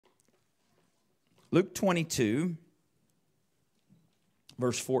Luke 22,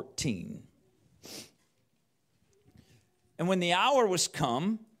 verse 14. And when the hour was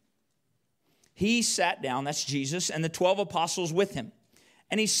come, he sat down, that's Jesus, and the 12 apostles with him.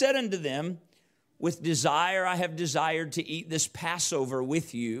 And he said unto them, with desire I have desired to eat this Passover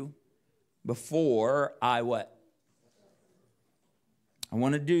with you before I what? I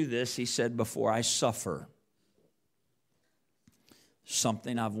want to do this, he said, before I suffer.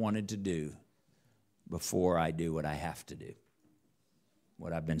 Something I've wanted to do before I do what I have to do,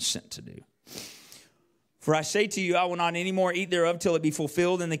 what I've been sent to do. For I say to you, I will not any more eat thereof till it be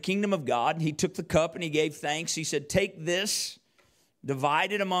fulfilled in the kingdom of God. He took the cup and he gave thanks. He said, take this,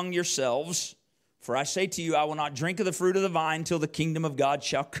 divide it among yourselves. For I say to you, I will not drink of the fruit of the vine till the kingdom of God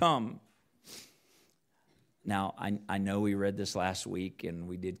shall come. Now, I know we read this last week and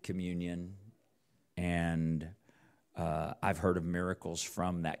we did communion. And I've heard of miracles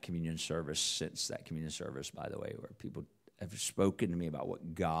from that communion service, since that communion service, by the way, where people have spoken to me about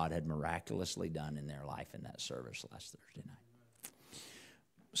what God had miraculously done in their life in that service last Thursday night.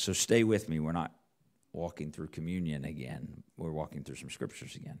 So stay with me. We're not walking through communion again. We're walking through some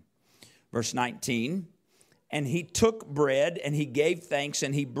scriptures again. Verse 19, and he took bread and he gave thanks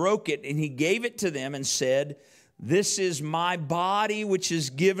and he broke it and he gave it to them and said, this is my body which is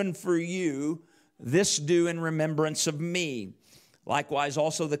given for you. This do in remembrance of me. Likewise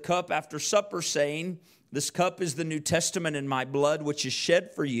also the cup after supper, saying, this cup is the New Testament in my blood, which is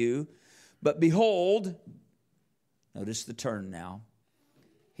shed for you. But behold, notice the turn now.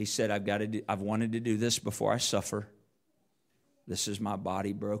 He said, I've wanted to do this before I suffer. This is my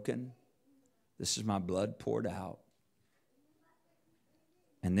body broken. This is my blood poured out.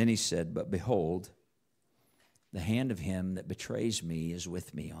 And then he said, but behold, the hand of him that betrays me is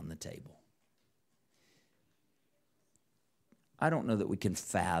with me on the table. I don't know that we can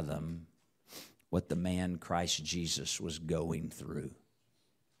fathom what the man Christ Jesus was going through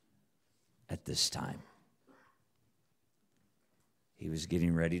at this time. He was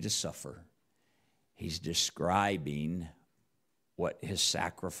getting ready to suffer. He's describing what his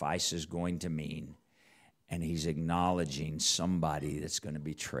sacrifice is going to mean, and he's acknowledging somebody that's going to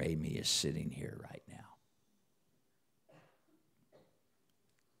betray me is sitting here right now.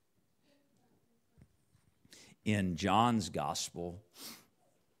 In John's gospel,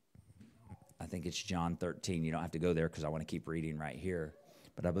 I think it's John 13. You don't have to go there because I want to keep reading right here.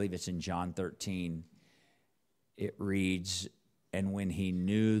 But I believe it's in John 13. It reads, and when he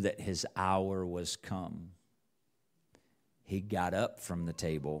knew that his hour was come, he got up from the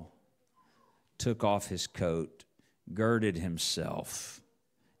table, took off his coat, girded himself,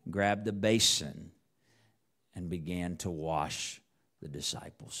 grabbed a basin, and began to wash the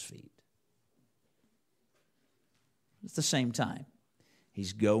disciples' feet. At the same time,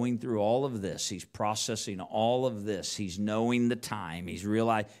 he's going through all of this. He's processing all of this. He's knowing the time. He's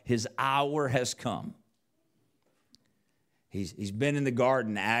realized his hour has come. He's been in the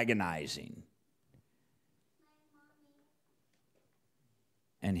garden agonizing.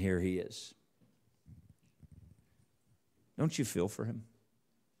 And here he is. Don't you feel for him?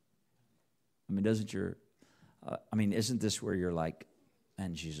 I mean, isn't this where you're like,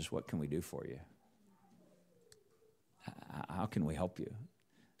 man, Jesus, what can we do for you? How can we help you?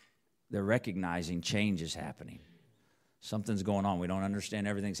 They're recognizing change is happening. Something's going on. We don't understand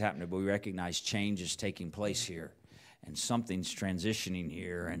everything's happening, but we recognize change is taking place here. And something's transitioning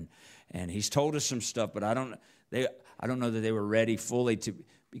here. And he's told us some stuff, but I don't know that they were ready fully to,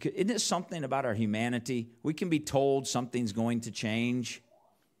 because isn't it something about our humanity? We can be told something's going to change.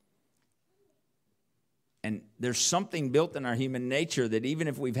 And there's something built in our human nature that even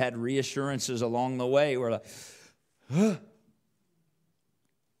if we've had reassurances along the way, we're like, huh.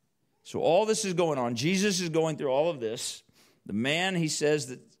 So all this is going on. Jesus is going through all of this. The man, he says,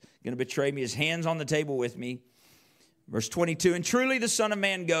 that's going to betray me, his hands on the table with me. Verse 22, and truly the Son of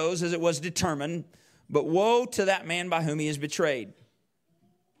Man goes as it was determined, but woe to that man by whom he is betrayed.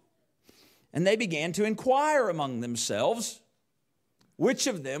 And they began to inquire among themselves, which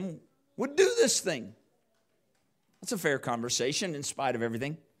of them would do this thing. That's a fair conversation in spite of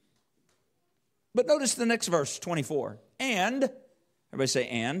everything. But notice the next verse, 24. And, everybody say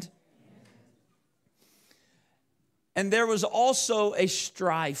and. And there was also a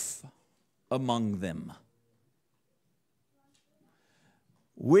strife among them.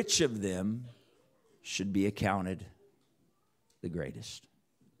 Which of them should be accounted the greatest?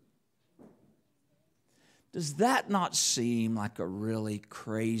 Does that not seem like a really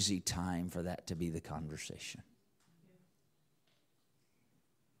crazy time for that to be the conversation?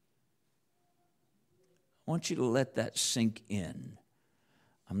 I want you to let that sink in.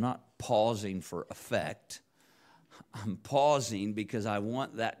 I'm not pausing for effect. I'm pausing because I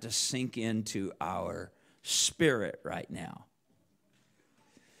want that to sink into our spirit right now.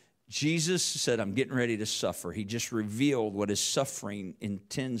 Jesus said, I'm getting ready to suffer. He just revealed what his suffering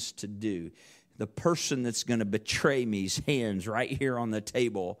intends to do. The person that's going to betray me's hands right here on the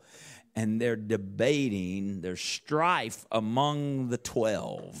table, and they're debating, there's strife among the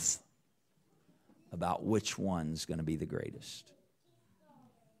 12 about which one's going to be the greatest.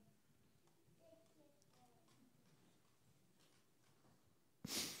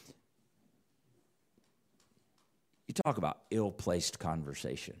 You talk about ill-placed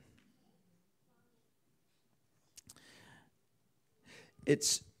conversation.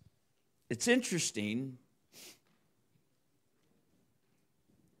 It's interesting.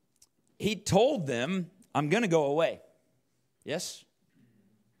 He told them, I'm going to go away. Yes?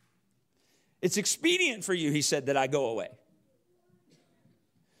 It's expedient for you, he said, that I go away.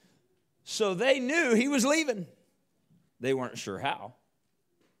 So they knew he was leaving. They weren't sure how.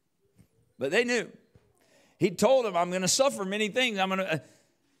 But they knew. He told them, I'm going to suffer many things.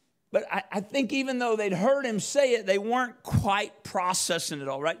 But I think even though they'd heard him say it, they weren't quite processing it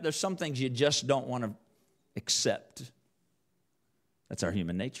all, right? There's some things you just don't want to accept. That's our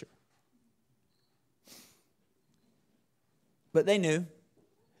human nature. But they knew.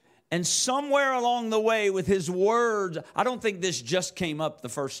 And somewhere along the way with his words, I don't think this just came up the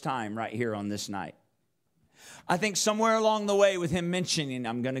first time right here on this night. I think somewhere along the way with him mentioning,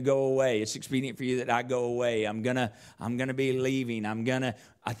 I'm going to go away. It's expedient for you that I go away. I'm going to be leaving.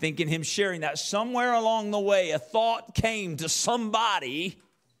 I think in him sharing that, somewhere along the way, a thought came to somebody.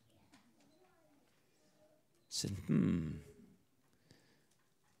 Said,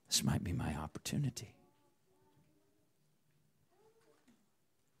 this might be my opportunity.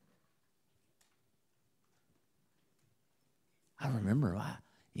 I remember, I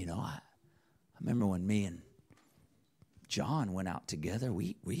remember when me and John went out together.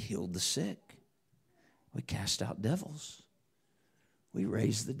 We healed the sick. We cast out devils. We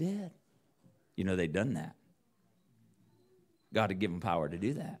raised the dead. They'd done that. God had given power to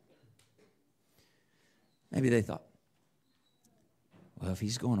do that. Maybe they thought, well, if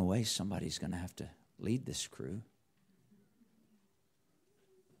he's going away, somebody's going to have to lead this crew.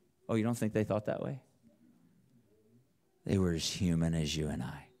 Oh, you don't think they thought that way? They were as human as you and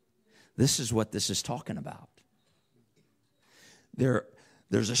I. This is what this is talking about.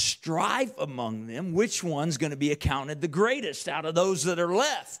 There's a strife among them. Which one's going to be accounted the greatest out of those that are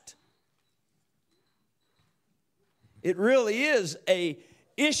left? It really is a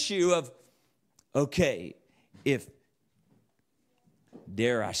issue of, okay, if,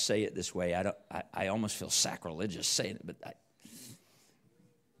 dare I say it this way, I almost feel sacrilegious saying it, but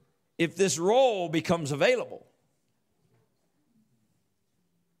if this role becomes available,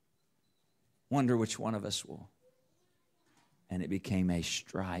 wonder which one of us will. And it became a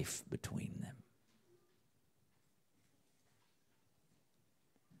strife between them.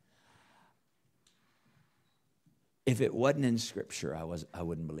 If it wasn't in Scripture, I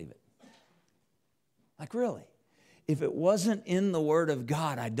wouldn't believe it. Like really. If it wasn't in the Word of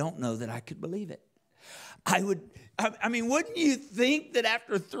God, I don't know that I could believe it. Wouldn't you think that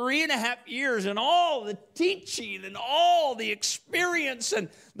after 3.5 years and all the teaching and all the experience and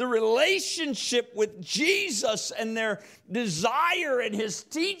the relationship with Jesus and their desire and his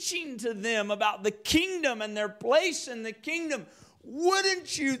teaching to them about the kingdom and their place in the kingdom,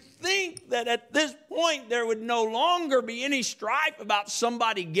 wouldn't you think that at this point there would no longer be any strife about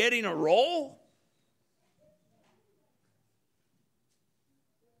somebody getting a role?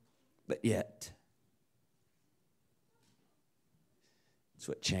 But yet, that's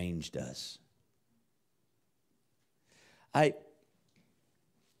what change does. I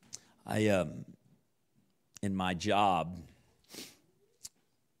in my job,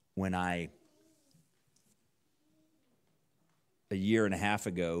 when a year and a half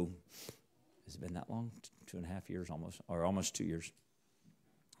ago, has it been that long? 2.5 years almost, or almost 2 years.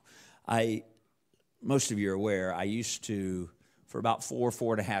 Most of you are aware, I used to, for about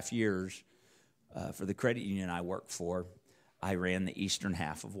 4.5 years, for the credit union I worked for, I ran the eastern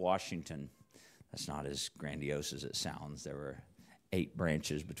half of Washington. That's not as grandiose as it sounds. There were 8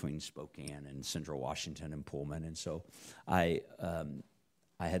 branches between Spokane and Central Washington and Pullman. And so I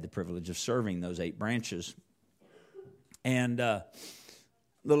had the privilege of serving those 8 branches. And the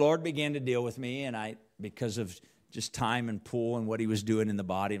Lord began to deal with me, and because of just time and pull and what he was doing in the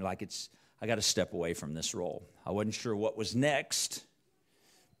body, I got to step away from this role. I wasn't sure what was next,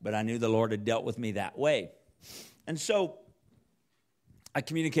 but I knew the Lord had dealt with me that way. And so I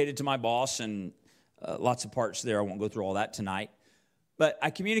communicated to my boss, and lots of parts there. I won't go through all that tonight. But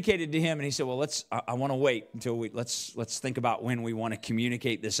I communicated to him, and he said, well, I want to wait until let's think about when we want to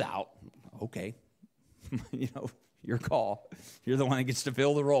communicate this out. Okay. Your call. You're the one that gets to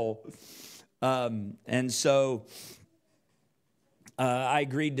fill the role. And so I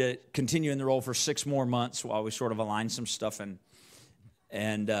agreed to continue in the role for 6 more months while we sort of aligned some stuff.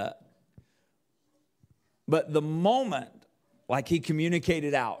 But the moment, like he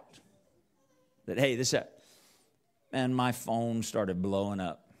communicated out that, hey, and my phone started blowing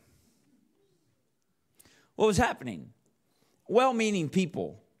up. What was happening? Well-meaning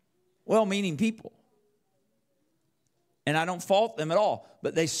people. And I don't fault them at all,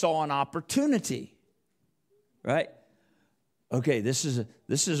 but they saw an opportunity, right? Okay, this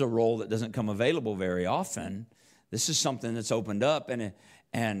is a role that doesn't come available very often. This is something that's opened up,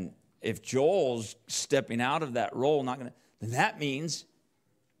 and if Joel's stepping out of that role, then that means.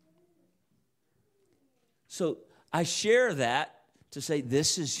 So I share that to say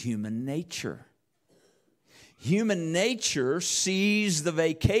this is human nature. Human nature sees the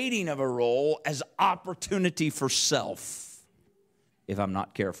vacating of a role as opportunity for self, if I'm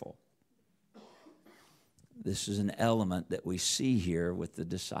not careful. This is an element that we see here with the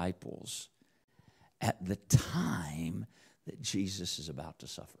disciples at the time that Jesus is about to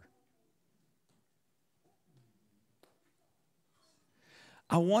suffer.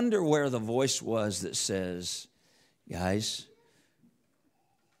 I wonder where the voice was that says, guys,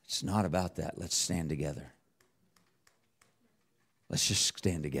 it's not about that. Let's stand together. Let's just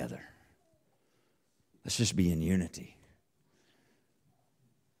stand together. Let's just be in unity.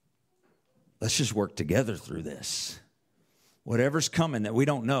 Let's just work together through this. Whatever's coming that we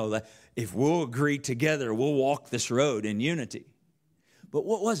don't know, if we'll agree together, we'll walk this road in unity. But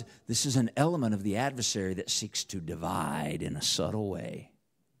what was it? This is an element of the adversary that seeks to divide in a subtle way.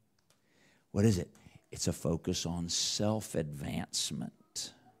 What is it? It's a focus on self-advancement.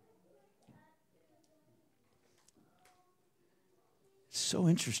 It's so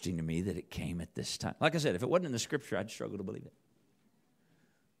interesting to me that it came at this time. Like I said, if it wasn't in the scripture, I'd struggle to believe it.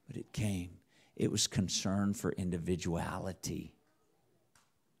 But it came. It was concern for individuality.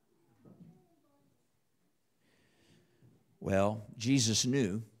 Well, Jesus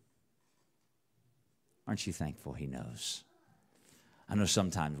knew. Aren't you thankful he knows? I know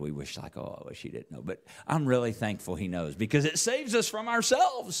sometimes we wish I wish he didn't know. But I'm really thankful he knows because it saves us from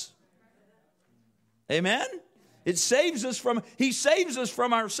ourselves. Amen? He saves us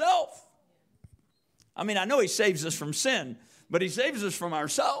from ourselves. I mean, I know he saves us from sin, but he saves us from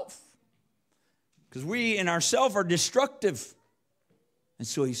ourselves. Because we in ourselves are destructive. And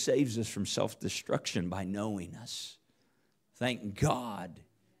so he saves us from self-destruction by knowing us. Thank God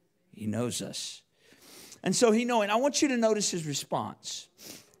he knows us. And so he knowing, I want you to notice his response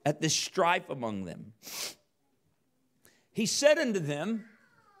at this strife among them. He said unto them,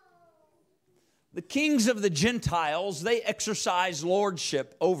 the kings of the Gentiles, they exercise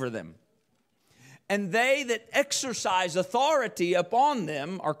lordship over them. And they that exercise authority upon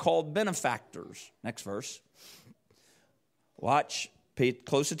them are called benefactors. Next verse. Watch, pay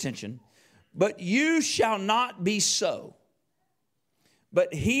close attention. But you shall not be so.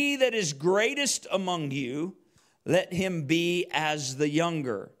 But he that is greatest among you, let him be as the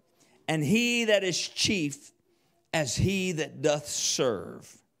younger. And he that is chief, as he that doth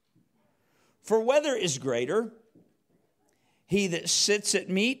serve. For whether is greater, he that sits at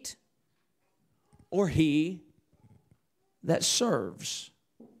meat, or he that serves?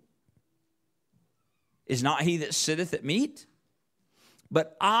 Is not he that sitteth at meat?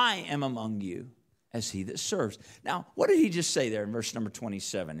 But I am among you as he that serves. Now, what did he just say there in verse number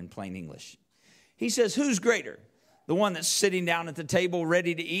 27 in plain English? He says, who's greater? The one that's sitting down at the table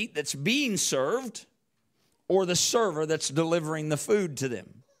ready to eat, that's being served, or the server that's delivering the food to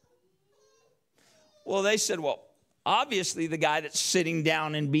them? Well, they said, well, obviously the guy that's sitting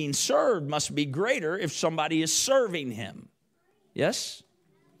down and being served must be greater if somebody is serving him. Yes?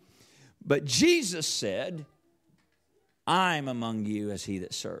 But Jesus said, I'm among you as he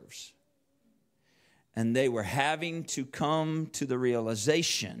that serves. And they were having to come to the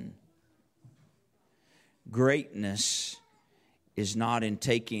realization greatness is not in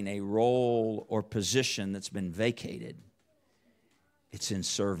taking a role or position that's been vacated. It's in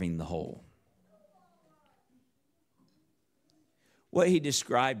serving the whole. What he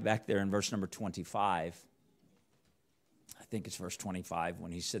described back there in verse number 25, I think it's verse 25,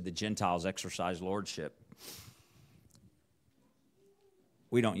 when he said the Gentiles exercise lordship.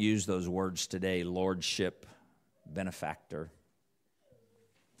 We don't use those words today, lordship, benefactor.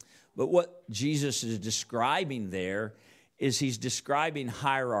 But what Jesus is describing there is he's describing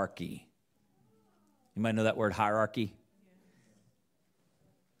hierarchy. You might know that word hierarchy.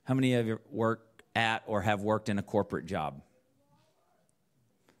 How many of you work at or have worked in a corporate job?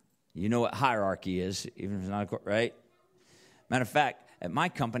 You know what hierarchy is, even if it's not a corporate, right? Matter of fact, at my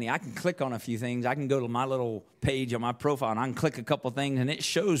company, I can click on a few things. I can go to my little page on my profile, and I can click a couple things, and it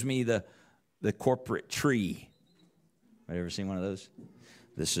shows me the corporate tree. Have you ever seen one of those?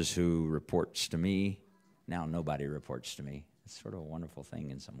 This is who reports to me. Now nobody reports to me. It's sort of a wonderful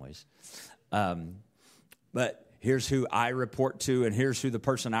thing in some ways. But here's who I report to, and here's who the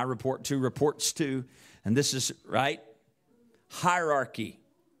person I report to reports to. And this is, right? Hierarchy.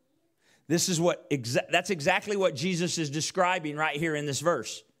 This is that's exactly what Jesus is describing right here in this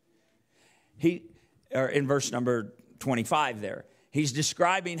verse. Or in verse number 25 there. He's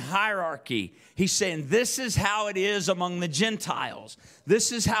describing hierarchy. He's saying this is how it is among the Gentiles.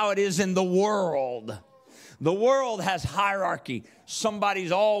 This is how it is in the world. The world has hierarchy.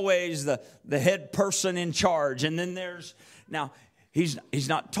 Somebody's always the head person in charge. And then now he's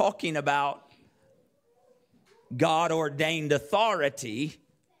not talking about God-ordained authority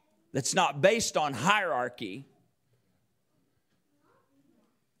that's not based on hierarchy.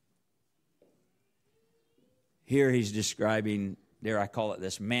 Here he's describing, dare I call it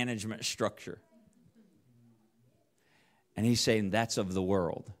this, management structure. And he's saying that's of the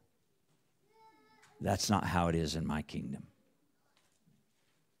world. That's not how it is in my kingdom.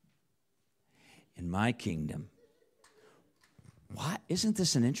 In my kingdom, why isn't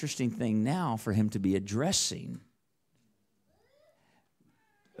this an interesting thing now for him to be addressing?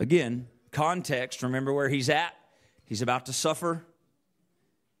 Again, context, remember where he's at? He's about to suffer.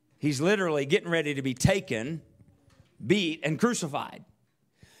 He's literally getting ready to be taken, beat, and crucified.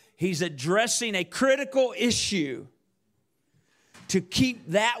 He's addressing a critical issue to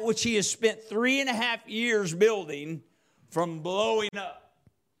keep that which he has spent 3.5 years building from blowing up.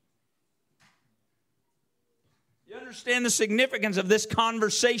 You understand the significance of this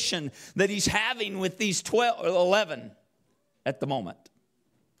conversation that he's having with these 11 at the moment.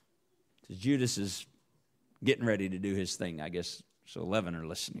 Judas is getting ready to do his thing, I guess, so 11 are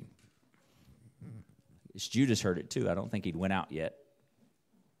listening. Judas heard it too. I don't think he'd went out yet.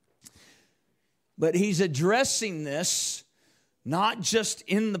 But he's addressing this not just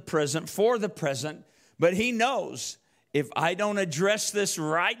in the present, for the present, but he knows if I don't address this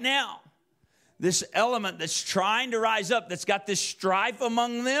right now, this element that's trying to rise up, that's got this strife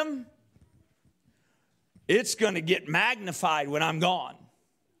among them, it's going to get magnified when I'm gone.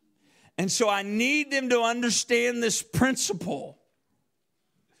 And so I need them to understand this principle.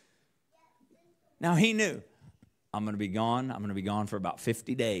 Now he knew, I'm going to be gone. I'm going to be gone for about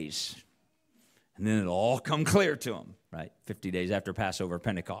 50 days. And then it'll all come clear to him, right? 50 days after Passover,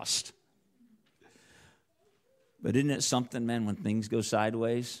 Pentecost. But isn't it something, man, when things go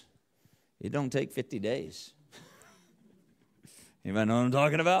sideways, it don't take 50 days. Anybody know what I'm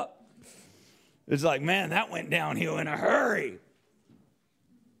talking about? It's like, man, that went downhill in a hurry.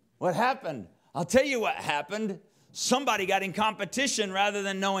 What happened? I'll tell you what happened. Somebody got in competition rather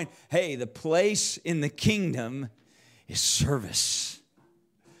than knowing, hey, the place in the kingdom is service.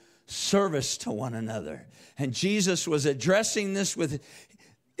 Service to one another. And Jesus was addressing this with,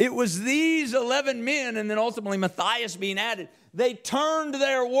 it was these 11 men and then ultimately Matthias being added. They turned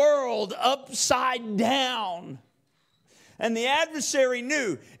their world upside down. And the adversary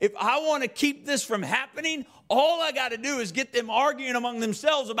knew, if I want to keep this from happening, all I got to do is get them arguing among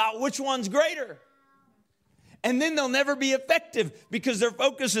themselves about which one's greater. And then they'll never be effective because their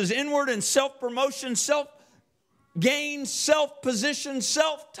focus is inward and self-promotion, self-gain, self-position,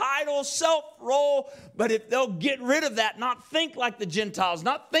 self-title, self-role. But if they'll get rid of that, not think like the Gentiles,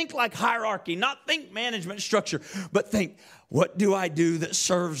 not think like hierarchy, not think management structure, but think, what do I do that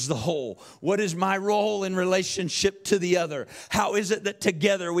serves the whole? What is my role in relationship to the other? How is it that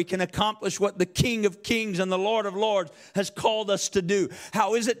together we can accomplish what the King of Kings and the Lord of Lords has called us to do?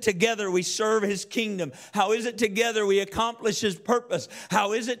 How is it together we serve His kingdom? How is it together we accomplish His purpose?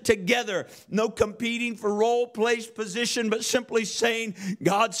 How is it together, no competing for role, place, position, but simply saying,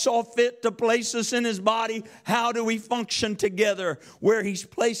 God saw fit to place us in His body. How do we function together where He's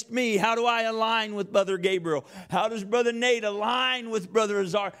placed me? How do I align with Brother Gabriel? How does Brother Nate align with Brother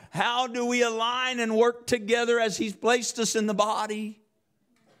Azar? How do we align and work together as He's placed us in the body?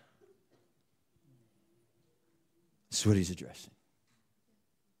 That's what He's addressing.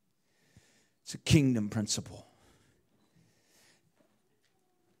 It's a kingdom principle.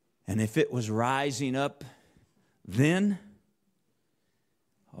 And if it was rising up then,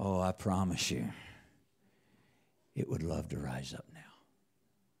 oh, I promise you, it would love to rise up now.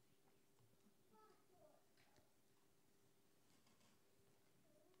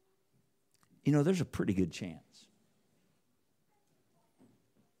 You know, there's a pretty good chance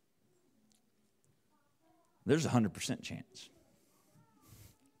there's a 100% chance.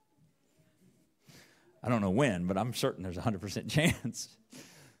 I don't know when, but I'm certain there's a 100% chance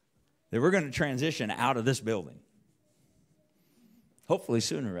that we're going to transition out of this building. Hopefully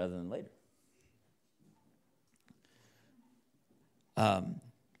sooner rather than later.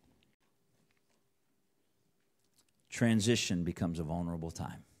 Transition becomes a vulnerable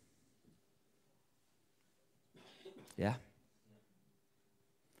time. Yeah?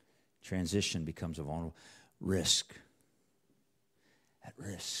 Transition becomes a vulnerable risk. At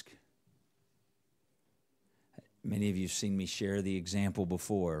risk. Many of you have seen me share the example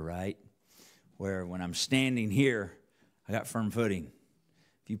before, right? Where when I'm standing here, I got firm footing.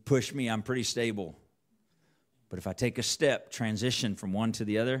 If you push me, I'm pretty stable. But if I take a step, transition from one to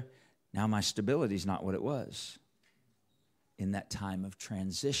the other, now my stability is not what it was in that time of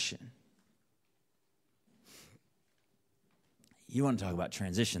transition. You want to talk about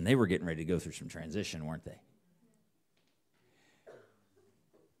transition? They were getting ready to go through some transition, weren't they?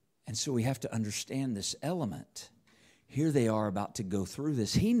 And so we have to understand this element. Here they are about to go through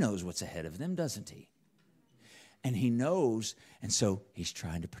this. He knows what's ahead of them, doesn't he? And he knows, and so he's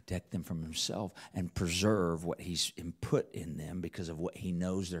trying to protect them from himself and preserve what he's input in them because of what he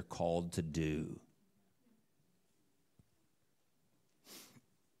knows they're called to do.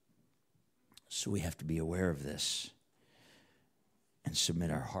 So we have to be aware of this and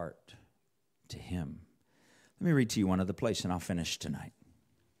submit our heart to him. Let me read to you one other place and I'll finish tonight.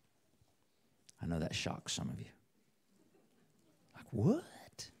 I know that shocks some of you. Like, what?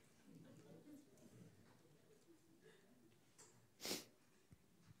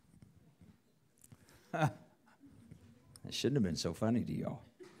 It shouldn't have been so funny to y'all.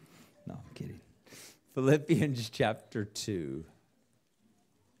 No, I'm kidding. Philippians chapter 2.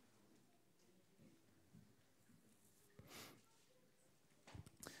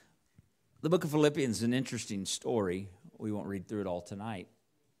 The book of Philippians is an interesting story. We won't read through it all tonight.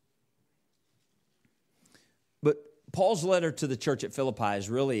 But Paul's letter to the church at Philippi is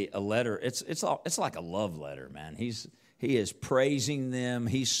really a letter. It's like a love letter, man. He is praising them.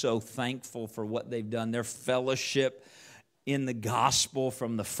 He's so thankful for what they've done. Their fellowship in the gospel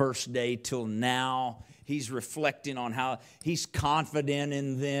from the first day till now. He's reflecting on how he's confident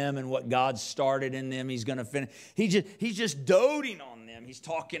in them and what God started in them. He's going to finish. He's just doting on them. He's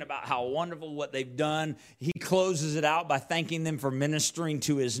talking about how wonderful what they've done. He closes it out by thanking them for ministering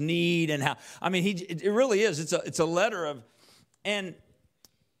to his need and how. I mean, it really is. It's a letter of,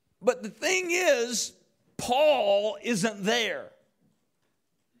 but the thing is, Paul isn't there.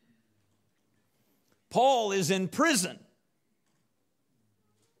 Paul is in prison.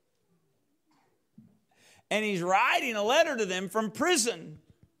 And he's writing a letter to them from prison.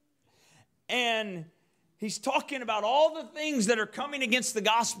 And he's talking about all the things that are coming against the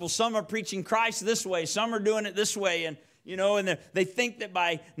gospel. Some are preaching Christ this way. Some are doing it this way. And, and they think that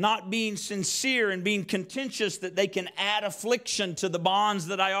by not being sincere and being contentious that they can add affliction to the bonds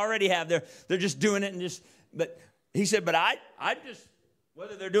that I already have. They're just doing it but he said, but I just,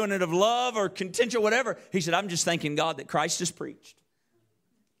 whether they're doing it of love or contention, whatever, he said, I'm just thanking God that Christ is preached.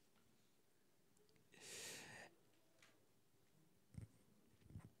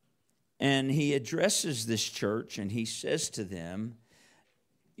 And he addresses this church and he says to them,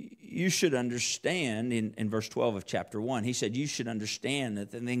 you should understand, in verse 12 of chapter 1, he said, you should understand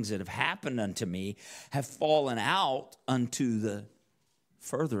that the things that have happened unto me have fallen out unto the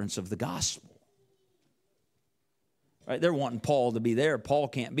furtherance of the gospel. Right? They're wanting Paul to be there. Paul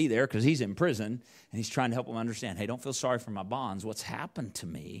can't be there because he's in prison, and he's trying to help them understand, hey, don't feel sorry for my bonds. What's happened to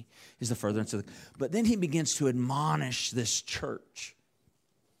me is the furtherance of the... But then he begins to admonish this church.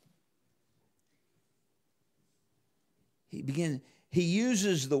 He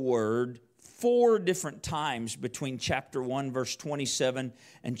uses the word 4 different times between chapter 1, verse 27,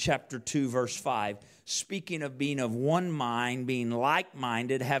 and chapter 2, verse 5, speaking of being of one mind, being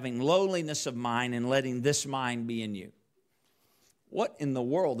like-minded, having lowliness of mind, and letting this mind be in you. What in the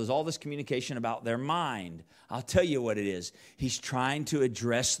world is all this communication about their mind? I'll tell you what it is. He's trying to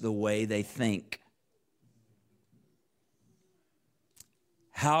address the way they think.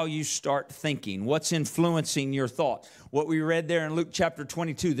 How you start thinking, what's influencing your thought. What we read there in Luke chapter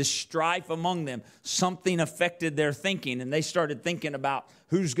 22, the strife among them, something affected their thinking, and they started thinking about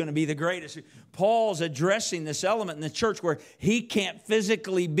who's going to be the greatest. Paul's addressing this element in the church where he can't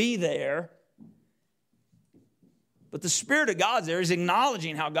physically be there, but the Spirit of God's there. He's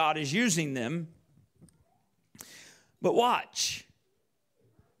acknowledging how God is using them. But watch.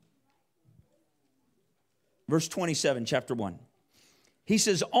 Verse 27, chapter 1. He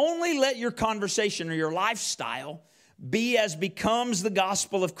says, only let your conversation or your lifestyle be as becomes the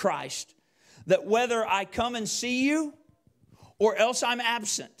gospel of Christ, that whether I come and see you or else I'm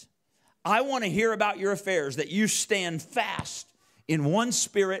absent, I want to hear about your affairs, that you stand fast in one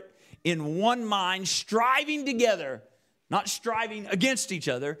spirit, in one mind, striving together, not striving against each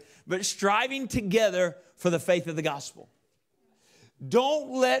other, but striving together for the faith of the gospel.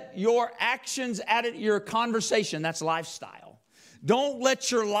 Don't let your actions add your conversation. That's lifestyle. Don't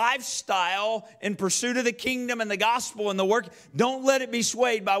let your lifestyle in pursuit of the kingdom and the gospel and the work, don't let it be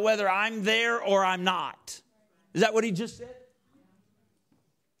swayed by whether I'm there or I'm not. Is that what he just said?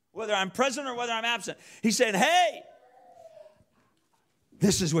 Whether I'm present or whether I'm absent. He said, hey,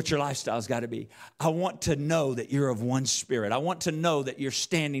 this is what your lifestyle's got to be. I want to know that you're of one spirit. I want to know that you're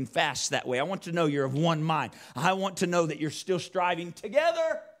standing fast that way. I want to know you're of one mind. I want to know that you're still striving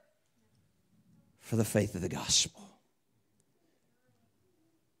together for the faith of the gospel.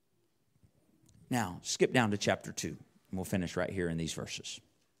 Now, skip down to chapter 2, and we'll finish right here in these verses.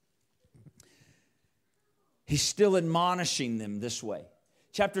 He's still admonishing them this way.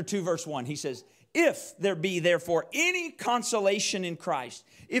 Chapter 2, verse 1, he says, if there be therefore any consolation in Christ,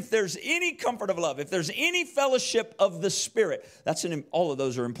 if there's any comfort of love, if there's any fellowship of the Spirit, all of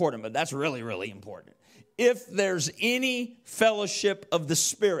those are important, but that's really, really important. If there's any fellowship of the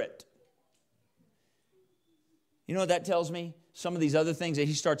Spirit. You know what that tells me? Some of these other things that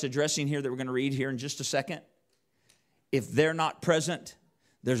he starts addressing here that we're going to read here in just a second. If they're not present,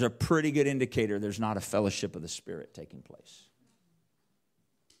 there's a pretty good indicator there's not a fellowship of the Spirit taking place.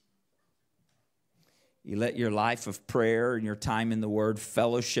 You let your life of prayer and your time in the Word,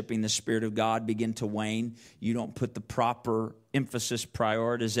 fellowshipping the Spirit of God, begin to wane. You don't put the proper emphasis,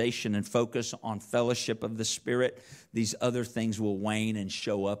 prioritization, and focus on fellowship of the Spirit. These other things will wane and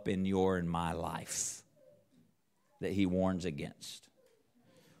show up in your and my life that he warns against.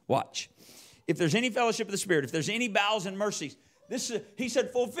 Watch. If there's any fellowship of the Spirit, if there's any bowels and mercies, he said,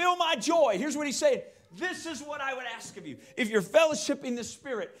 fulfill my joy. Here's what he's saying. This is what I would ask of you. If you're fellowshipping the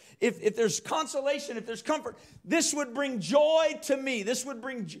Spirit, if there's consolation, if there's comfort, this would bring joy to me.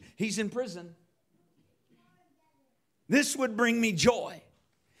 He's in prison. This would bring me joy.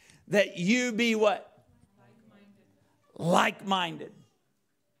 That you be what? Like-minded.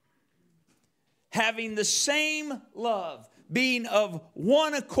 Having the same love, being of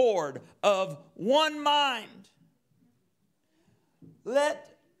one accord, of one mind.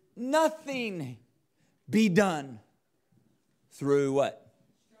 Let nothing be done through what?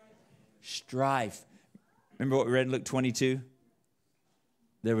 Strife. Remember what we read in Luke 22?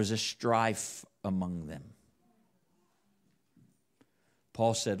 There was a strife among them.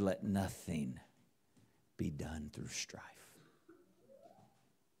 Paul said, let nothing be done through strife.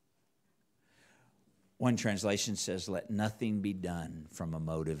 One translation says, let nothing be done from a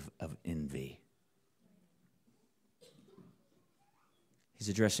motive of envy. He's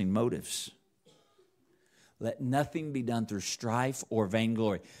addressing motives. Let nothing be done through strife or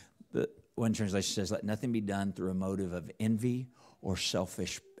vainglory. One translation says, let nothing be done through a motive of envy or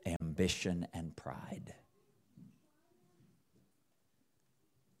selfish ambition and pride.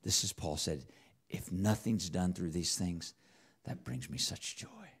 This is Paul said, if nothing's done through these things, that brings me such joy.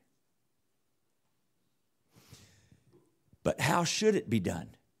 But how should it be done?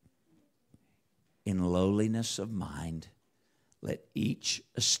 In lowliness of mind, let each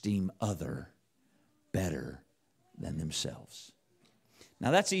esteem other better than themselves. Now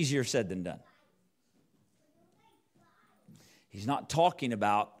that's easier said than done. He's not talking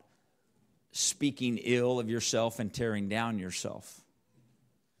about speaking ill of yourself and tearing down yourself.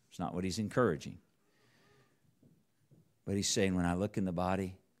 It's not what he's encouraging. But he's saying, when I look in the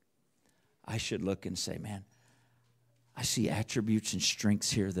body, I should look and say, man, I see attributes and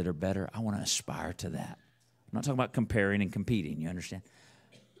strengths here that are better. I want to aspire to that. I'm not talking about comparing and competing, you understand?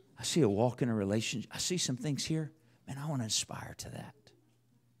 I see a walk in a relationship. I see some things here. Man, I want to aspire to that.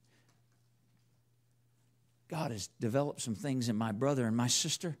 God has developed some things in my brother and my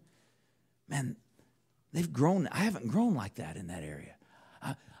sister. Man, they've grown. I haven't grown like that in that area.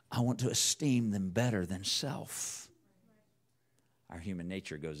 I want to esteem them better than self. Our human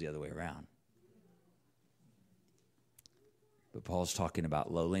nature goes the other way around. But Paul's talking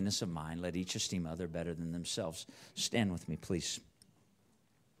about lowliness of mind. Let each esteem other better than themselves. Stand with me, please.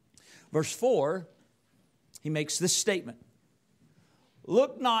 Verse 4, he makes this statement.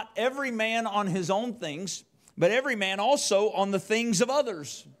 Look not every man on his own things, but every man also on the things of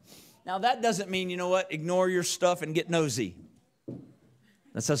others. Now that doesn't mean, you know what, ignore your stuff and get nosy.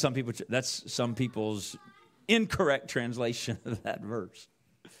 That's some people's incorrect translation of that verse.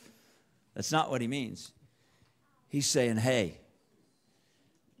 That's not what he means. He's saying, hey,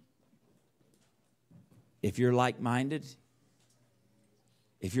 if you're like-minded,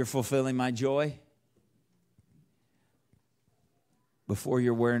 If you're fulfilling my joy, before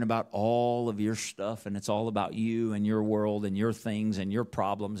you're worrying about all of your stuff and it's all about you and your world and your things and your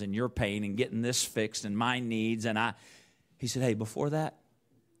problems and your pain and getting this fixed and my needs. He said, hey, before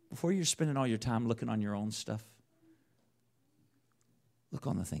you're spending all your time looking on your own stuff, look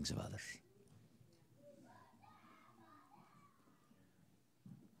on the things of others.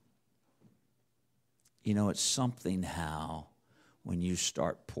 You know, it's something how when you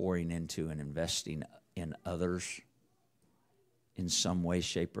start pouring into and investing in others in some way,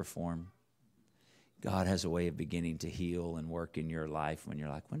 shape, or form, God has a way of beginning to heal and work in your life when you're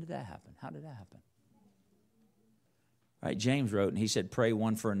like, when did that happen? How did that happen? Right? James wrote, and he said, pray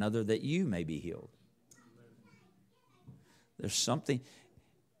one for another that you may be healed. There's something.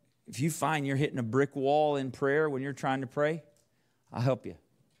 If you find you're hitting a brick wall in prayer when you're trying to pray, I'll help you.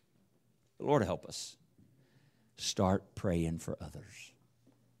 The Lord help us. Start praying for others.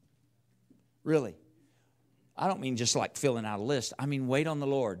 Really. I don't mean just like filling out a list. I mean, wait on the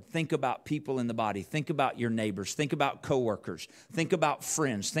Lord. Think about people in the body. Think about your neighbors. Think about coworkers. Think about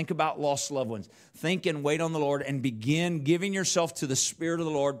friends. Think about lost loved ones. Think and wait on the Lord and begin giving yourself to the Spirit of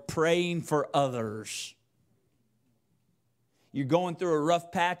the Lord, praying for others. You're going through a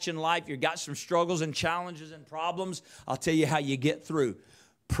rough patch in life. You've got some struggles and challenges and problems. I'll tell you how you get through.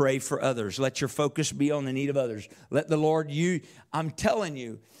 Pray for others. Let your focus be on the need of others. Let the Lord, I'm telling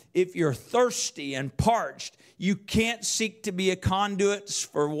you, if you're thirsty and parched, you can't seek to be a conduit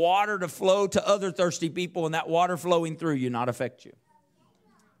for water to flow to other thirsty people and that water flowing through you not affect you.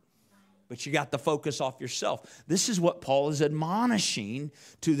 But you got the focus off yourself. This is what Paul is admonishing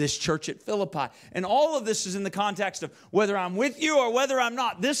to this church at Philippi. And all of this is in the context of whether I'm with you or whether I'm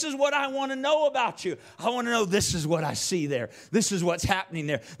not. This is what I want to know about you. I want to know this is what I see there. This is what's happening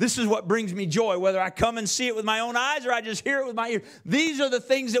there. This is what brings me joy. Whether I come and see it with my own eyes or I just hear it with my ears. These are the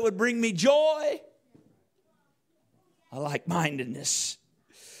things that would bring me joy. A like-mindedness.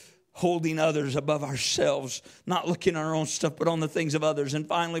 Holding others above ourselves, not looking at our own stuff, but on the things of others. And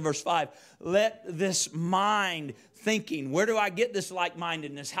finally, verse 5, let this mind thinking. Where do I get this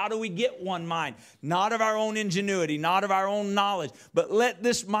like-mindedness? How do we get one mind? Not of our own ingenuity, not of our own knowledge, but let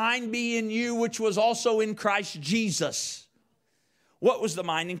this mind be in you, which was also in Christ Jesus. What was the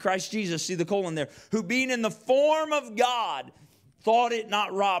mind in Christ Jesus? See the colon there. Who being in the form of God, thought it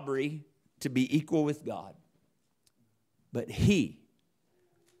not robbery to be equal with God. But he,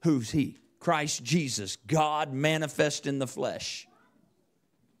 who's he? Christ Jesus, God manifest in the flesh.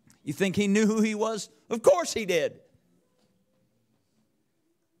 You think he knew who he was? Of course he did.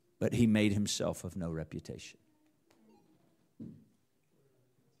 But he made himself of no reputation.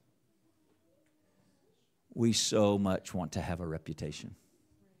 We so much want to have a reputation.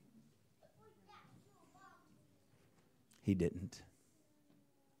 He didn't.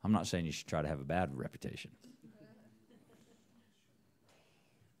 I'm not saying you should try to have a bad reputation.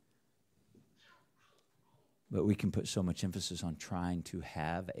 But we can put so much emphasis on trying to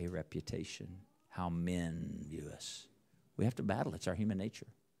have a reputation, how men view us. We have to battle. It's our human nature.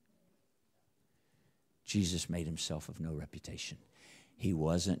 Jesus made himself of no reputation. He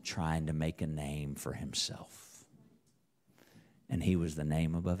wasn't trying to make a name for himself. And he was the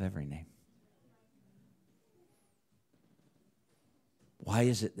name above every name. Why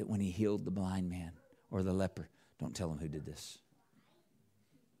is it that when he healed the blind man or the leper, don't tell him who did this?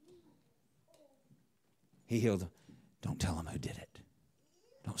 He healed him. Don't tell him who did it.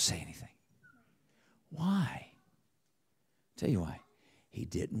 Don't say anything. Why? Tell you why. He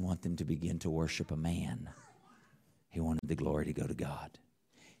didn't want them to begin to worship a man. He wanted the glory to go to God.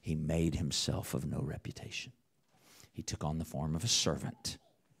 He made himself of no reputation. He took on the form of a servant.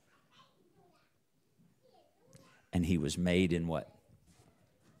 And he was made in what?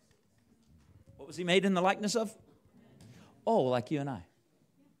 What was he made in the likeness of? Oh, like you and I.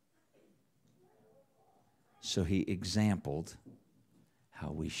 So he exampled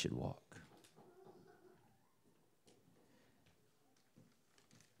how we should walk.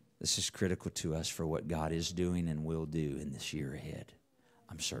 This is critical to us for what God is doing and will do in this year ahead.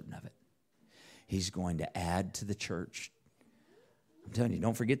 I'm certain of it. He's going to add to the church. I'm telling you,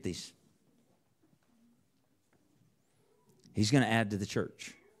 don't forget these. He's going to add to the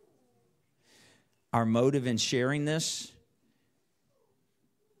church. Our motive in sharing this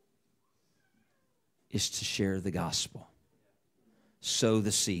is to share the gospel. Sow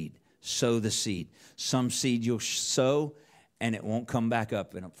the seed. Sow the seed. Some seed you'll sow and it won't come back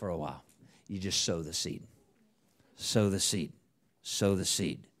up for a while. You just sow the seed. Sow the seed. Sow the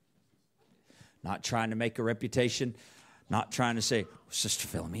seed. Not trying to make a reputation. Not trying to say, Sister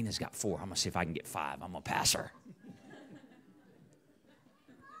Philomena's got 4. I'm going to see if I can get 5. I'm going to pass her.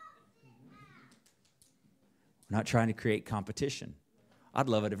 We're not trying to create competition. I'd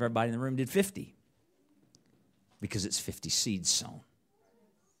love it if everybody in the room did 50, because it's 50 seeds sown.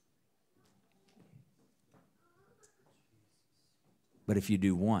 But if you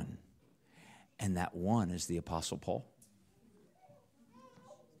do one, and that one is the Apostle Paul,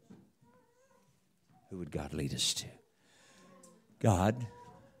 who would God lead us to? God,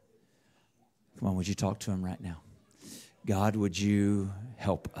 come on, would you talk to him right now? God, would you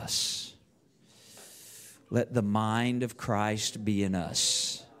help us? Let the mind of Christ be in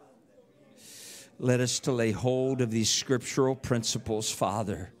us. Let us to lay hold of these scriptural principles,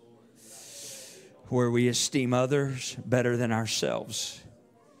 Father, where we esteem others better than ourselves.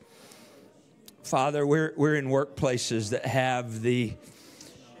 Father, we're in workplaces that have the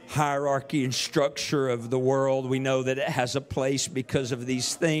hierarchy and structure of the world. We know that it has a place because of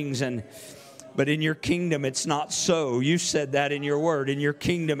these things, but in your kingdom, it's not so. You said that in your word. In your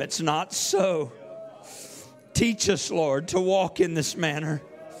kingdom, it's not so. Teach us, Lord, to walk in this manner.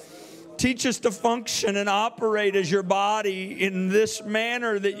 Teach us to function and operate as your body in this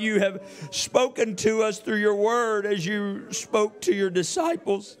manner that you have spoken to us through your word as you spoke to your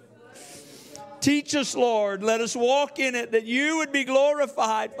disciples. Teach us, Lord. Let us walk in it, that you would be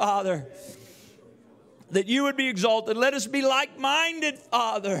glorified, Father, that you would be exalted. Let us be like-minded,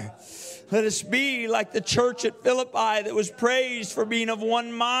 Father. Let us be like the church at Philippi that was praised for being of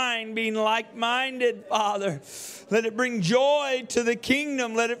one mind, being like-minded, Father. Let it bring joy to the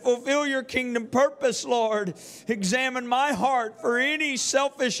kingdom. Let it fulfill your kingdom purpose, Lord. Examine my heart for any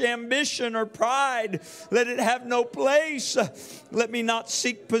selfish ambition or pride. Let it have no place. Let me not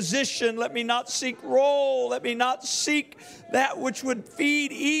seek position. Let me not seek role. Let me not seek that which would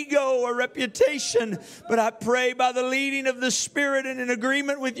feed ego or reputation. But I pray by the leading of the Spirit and in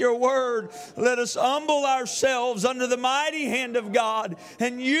agreement with your word, let us humble ourselves under the mighty hand of God,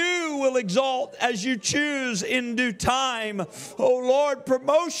 and you will exalt as you choose in due time. Oh Lord,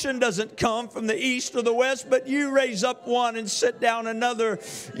 promotion doesn't come from the east or the west, but you raise up one and set down another.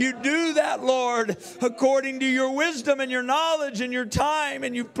 You do that, Lord, according to your wisdom and your knowledge and your time,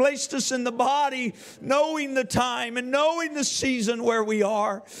 and you placed us in the body knowing the time and knowing the season where we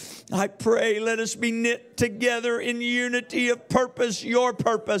are. I pray, let us be knit together in unity of purpose, your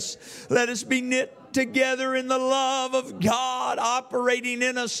purpose. Let us be knit together in the love of God operating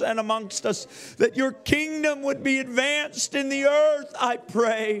in us and amongst us, that your kingdom would be advanced in the earth. I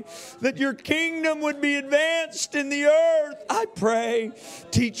pray that your kingdom would be advanced in the earth. I pray.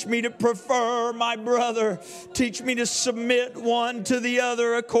 Teach me to prefer my brother. Teach me to submit one to the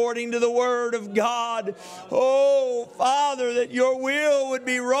other according to the word of God. Oh, Father, that your will would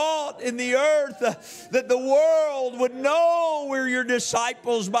be wrought in the earth, that the world would know we're your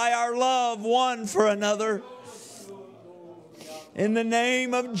disciples by our love one for another. In the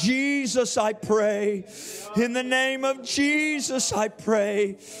name of Jesus, I pray. In the name of Jesus, I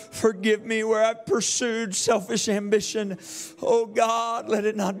pray. Forgive me where I've pursued selfish ambition. Oh God, let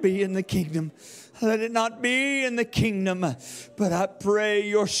it not be in the kingdom. Let it not be in the kingdom. But I pray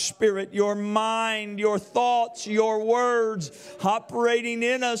your spirit, your mind, your thoughts, your words operating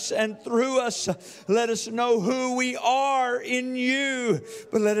in us and through us. Let us know who we are in you.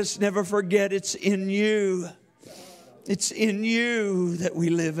 But let us never forget it's in you. It's in you that we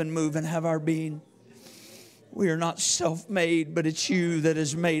live and move and have our being. We are not self-made, but it's you that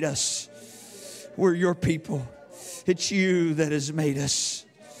has made us. We're your people. It's you that has made us.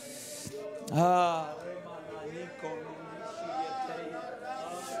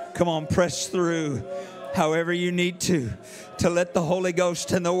 Come on, press through however you need to let the Holy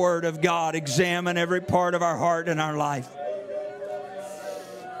Ghost and the Word of God examine every part of our heart and our life.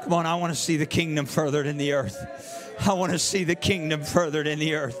 Come on, I want to see the kingdom furthered in the earth. I want to see the kingdom furthered in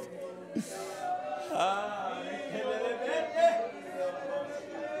the earth.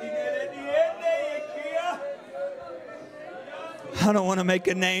 I don't want to make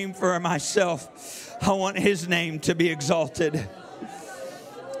a name for myself. I want his name to be exalted.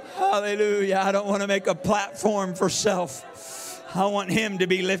 Hallelujah. I don't want to make a platform for self. I want him to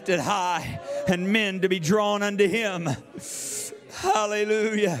be lifted high and men to be drawn unto him.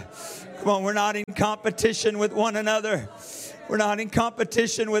 Hallelujah. Come on, we're not in competition with one another. We're not in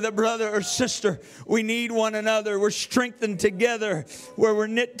competition with a brother or sister. We need one another. We're strengthened together. Where we're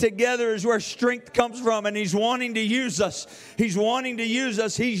knit together is where strength comes from. And he's wanting to use us. He's wanting to use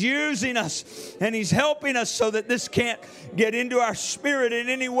us. He's using us. And he's helping us so that this can't get into our spirit in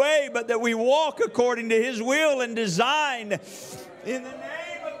any way, but that we walk according to his will and design. In the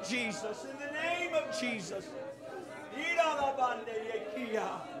name of Jesus. In the name of Jesus.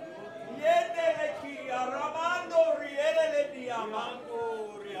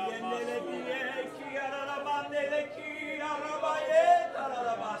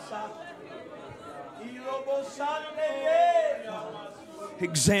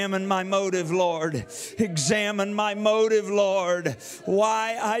 Examine my motive, Lord. Examine my motive, Lord.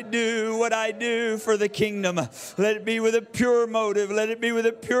 Why I do what I do for the kingdom. Let it be with a pure motive. Let it be with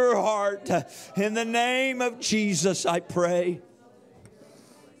a pure heart. In the name of Jesus, I pray.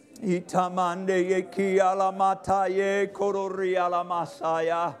 Itamande yeki alamataye korori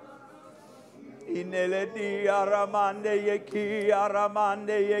alamasaya. Ineledi aramande yeki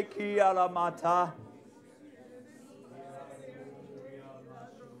alamata.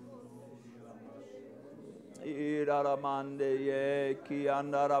 Iraramande ye ki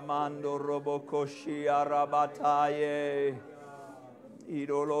andaramando robokoshi arabataye.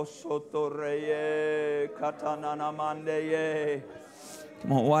 Idolo sotoreye katananamande ye.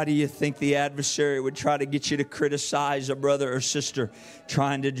 Come on, why do you think the adversary would try to get you to criticize a brother or sister,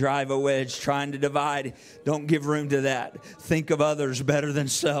 trying to drive a wedge, trying to divide? Don't give room to that. Think of others better than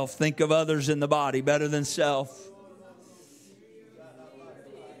self. Think of others in the body better than self.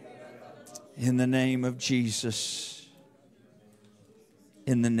 In the name of Jesus.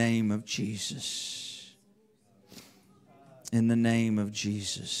 In the name of Jesus. In the name of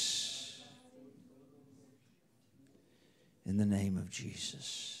Jesus. In the name of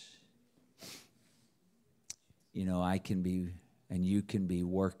Jesus. You know, I can be, and you can be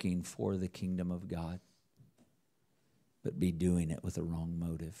working for the kingdom of God, but be doing it with the wrong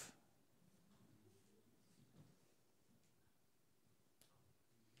motive.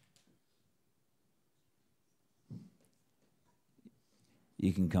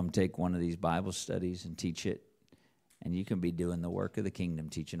 You can come take one of these Bible studies and teach it, and you can be doing the work of the kingdom,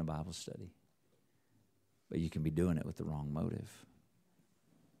 teaching a Bible study. But you can be doing it with the wrong motive.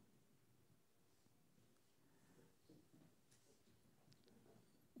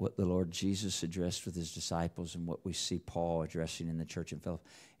 What the Lord Jesus addressed with his disciples and what we see Paul addressing in the church in Philippi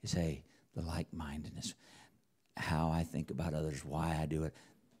is, hey, the like-mindedness. How I think about others, why I do it.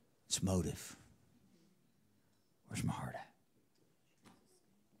 It's motive. Where's my heart at?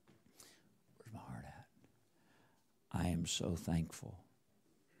 I am so thankful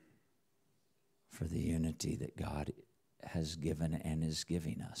for the unity that God has given and is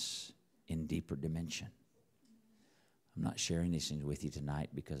giving us in deeper dimension. I'm not sharing these things with you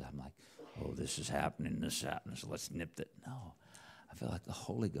tonight because I'm like, oh, this is happening, so let's nip it. No, I feel like the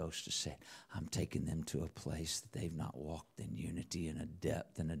Holy Ghost is saying, I'm taking them to a place that they've not walked in unity and a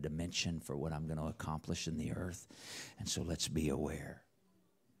depth and a dimension for what I'm going to accomplish in the earth. And so let's be aware.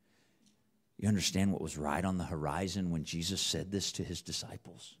 You understand what was right on the horizon when Jesus said this to his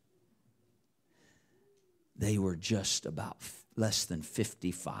disciples? They were just about less than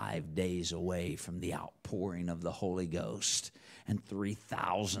 55 days away from the outpouring of the Holy Ghost and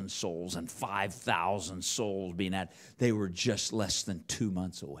 3,000 souls and 5,000 souls being added. They were just less than 2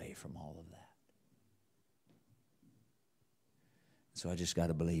 months away from all of that. So I just got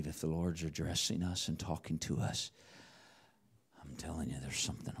to believe if the Lord's addressing us and talking to us, I'm telling you, there's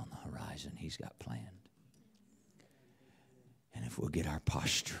something on the horizon he's got planned. And if we'll get our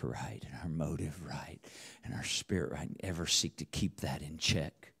posture right and our motive right and our spirit right and ever seek to keep that in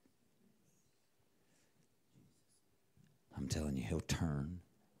check, I'm telling you, he'll turn.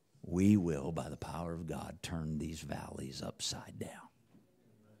 We will, by the power of God, turn these valleys upside down.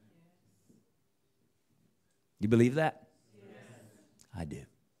 You believe that? Yes. I do.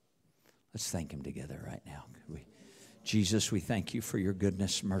 Let's thank him together right now. Jesus, we thank you for your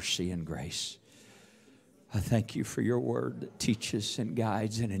goodness, mercy, and grace. I thank you for your word that teaches and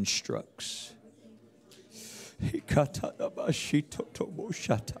guides and instructs.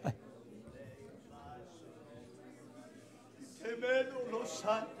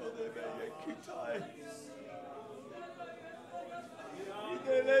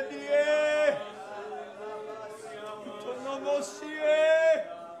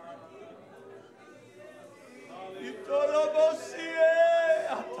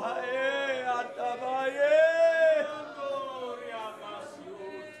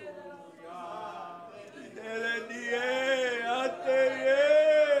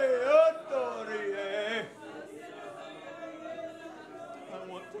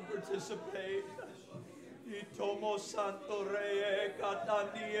 Participate. Itomo santo reye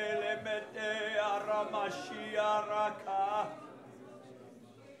kataniele mete aramashia raka.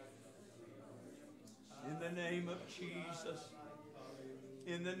 In the name of Jesus.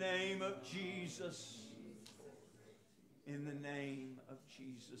 In the name of Jesus. In the name of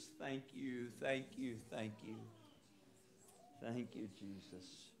Jesus. Thank you, thank you, thank you. Thank you,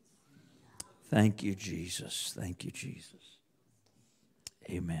 Jesus. Thank you, Jesus. Thank you, Jesus.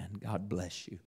 Amen. God bless you.